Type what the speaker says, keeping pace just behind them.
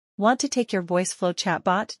Want to take your Voiceflow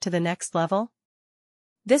chatbot to the next level?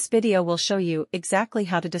 This video will show you exactly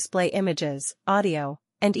how to display images, audio,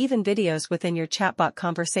 and even videos within your chatbot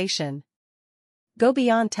conversation. Go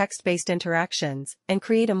beyond text-based interactions and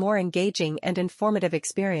create a more engaging and informative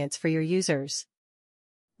experience for your users.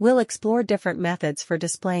 We'll explore different methods for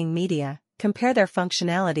displaying media, compare their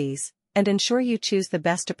functionalities, and ensure you choose the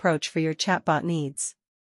best approach for your chatbot needs.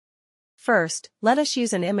 First, let us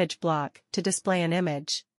use an image block to display an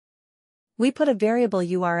image. We put a variable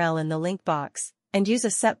URL in the link box, and use a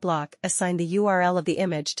set block assign the URL of the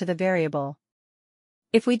image to the variable.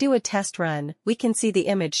 If we do a test run, we can see the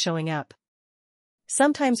image showing up.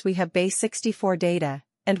 Sometimes we have base64 data,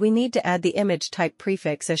 and we need to add the image type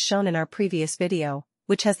prefix as shown in our previous video,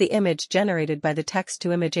 which has the image generated by the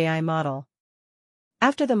text-to-image AI model.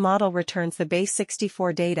 After the model returns the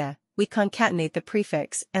base64 data, we concatenate the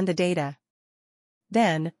prefix and the data.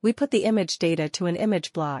 Then, we put the image data to an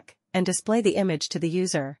image block, and display the image to the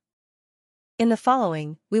user. In the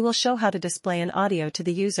following, we will show how to display an audio to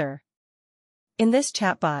the user. In this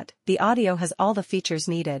chatbot, the audio has all the features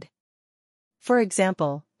needed. For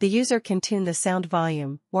example, the user can tune the sound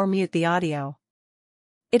volume or mute the audio.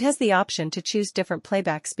 It has the option to choose different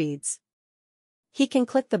playback speeds. He can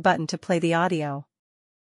click the button to play the audio.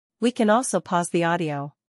 We can also pause the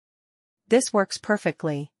audio. This works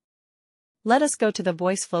perfectly. Let us go to the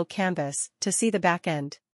Voiceflow canvas to see the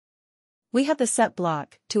backend. We have the set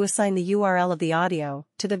block to assign the URL of the audio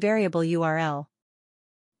to the variable URL.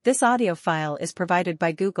 This audio file is provided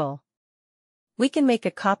by Google. We can make a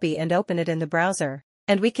copy and open it in the browser,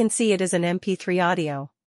 and we can see it is an MP3 audio.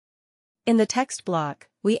 In the text block,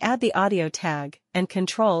 we add the audio tag and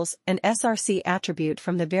controls an src attribute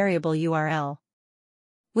from the variable URL.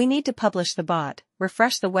 We need to publish the bot,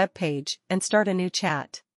 refresh the web page, and start a new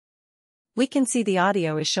chat. We can see the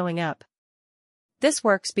audio is showing up. This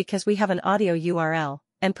works because we have an audio URL,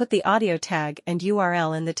 and put the audio tag and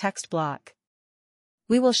URL in the text block.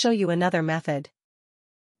 We will show you another method.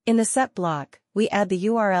 In the set block, we add the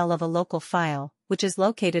URL of a local file, which is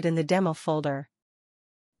located in the demo folder.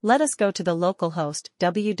 Let us go to the localhost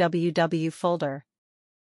www folder.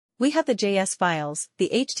 We have the JS files,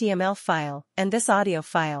 the HTML file, and this audio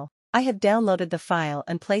file. I have downloaded the file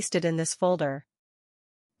and placed it in this folder.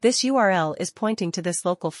 This URL is pointing to this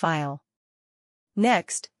local file.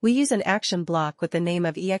 Next, we use an action block with the name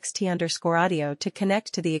of ext_audio to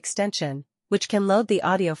connect to the extension, which can load the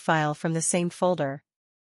audio file from the same folder.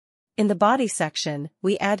 In the body section,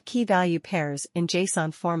 we add key-value pairs in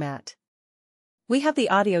JSON format. We have the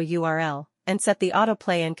audio URL, and set the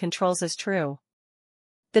autoplay and controls as true.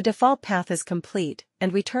 The default path is complete,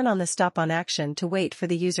 and we turn on the stop on action to wait for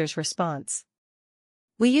the user's response.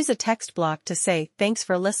 We use a text block to say "Thanks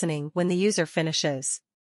for listening" when the user finishes.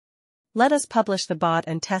 Let us publish the bot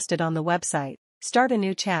and test it on the website, start a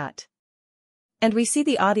new chat. And we see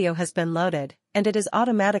the audio has been loaded, and it is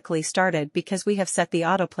automatically started because we have set the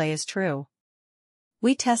autoplay as true.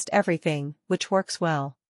 We test everything, which works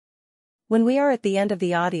well. When we are at the end of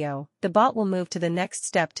the audio, the bot will move to the next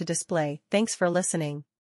step to display "Thanks for listening."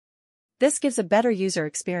 This gives a better user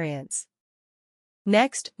experience.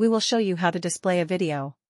 Next, we will show you how to display a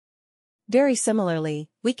video. Very similarly,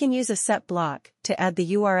 we can use a set block to add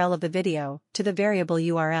the URL of the video to the variable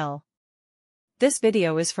URL. This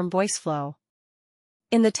video is from Voiceflow.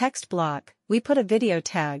 In the text block, we put a video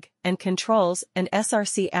tag and controls an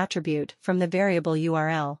src attribute from the variable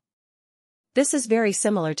URL. This is very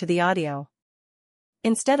similar to the audio.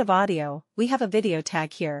 Instead of audio, we have a video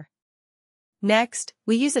tag here. Next,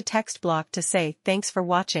 we use a text block to say "Thanks for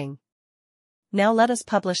watching." Now let us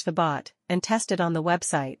publish the bot and test it on the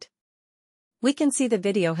website. We can see the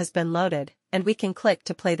video has been loaded, and we can click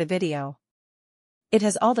to play the video. It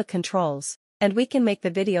has all the controls, and we can make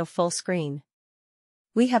the video full screen.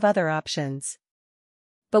 We have other options.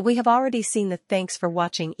 But we have already seen the "Thanks for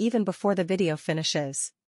watching" even before the video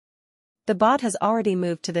finishes. The bot has already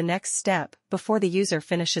moved to the next step before the user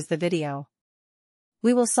finishes the video.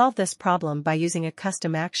 We will solve this problem by using a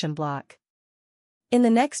custom action block. In the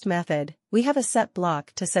next method, we have a set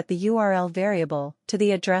block to set the URL variable to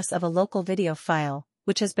the address of a local video file,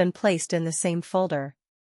 which has been placed in the same folder.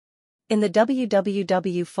 In the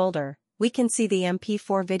www folder, we can see the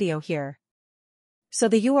MP4 video here. So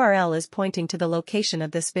the URL is pointing to the location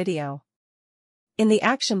of this video. In the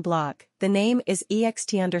action block, the name is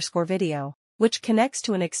ext_video, which connects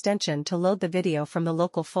to an extension to load the video from the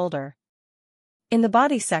local folder. In the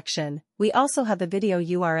body section, we also have the video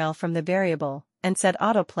URL from the variable, and set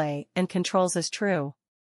autoplay and controls as true.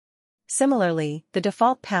 Similarly, the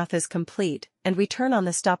default path is complete, and we turn on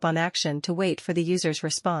the stop on action to wait for the user's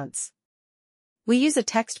response. We use a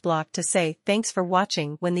text block to say "Thanks for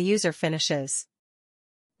watching" when the user finishes.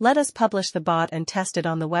 Let us publish the bot and test it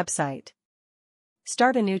on the website.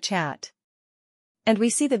 Start a new chat. And we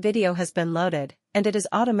see the video has been loaded, and it is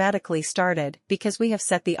automatically started because we have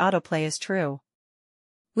set the autoplay as true.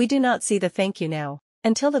 We do not see the thank you now.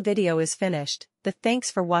 Until the video is finished, the "Thanks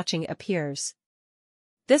for watching" appears.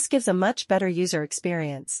 This gives a much better user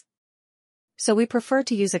experience. So we prefer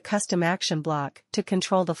to use a custom action block to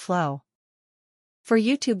control the flow. For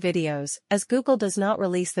YouTube videos, as Google does not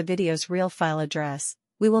release the video's real file address,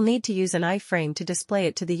 we will need to use an iframe to display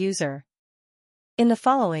it to the user. In the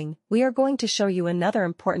following, we are going to show you another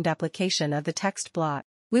important application of the text block.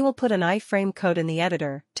 We will put an iframe code in the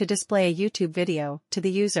editor to display a YouTube video to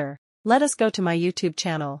the user. Let us go to my YouTube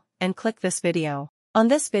channel and click this video. On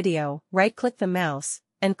this video, right-click the mouse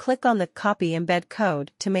and click on the Copy Embed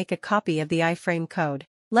Code to make a copy of the iframe code.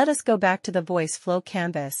 Let us go back to the Voiceflow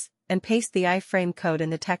canvas and paste the iframe code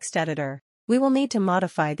in the text editor. We will need to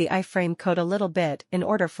modify the iframe code a little bit in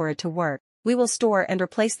order for it to work. We will store and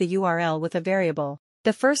replace the URL with a variable.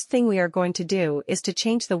 The first thing we are going to do is to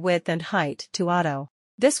change the width and height to auto.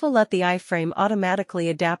 This will let the iframe automatically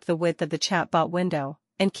adapt the width of the chatbot window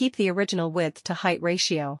and keep the original width to height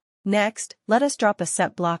ratio. Next, let us drop a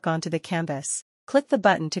set block onto the canvas. Click the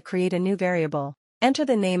button to create a new variable. Enter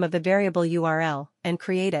the name of the variable URL and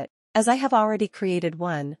create it. As I have already created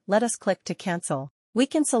one, let us click to cancel. We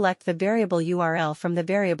can select the variable URL from the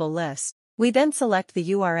variable list. We then select the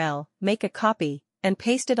URL, make a copy, and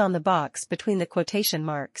paste it on the box between the quotation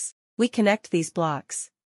marks. We connect these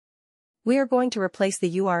blocks. We are going to replace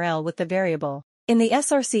the URL with the variable. In the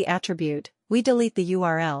src attribute, we delete the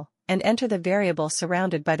URL and enter the variable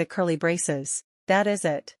surrounded by the curly braces. That is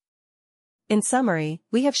it. In summary,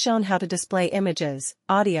 we have shown how to display images,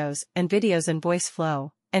 audios, and videos in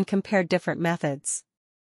Voiceflow, and compared different methods.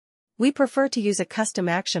 We prefer to use a custom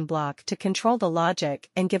action block to control the logic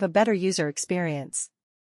and give a better user experience.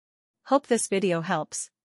 Hope this video helps.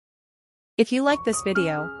 If you like this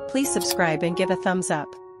video, please subscribe and give a thumbs up.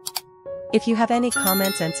 If you have any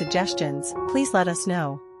comments and suggestions, please let us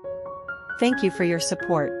know. Thank you for your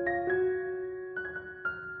support.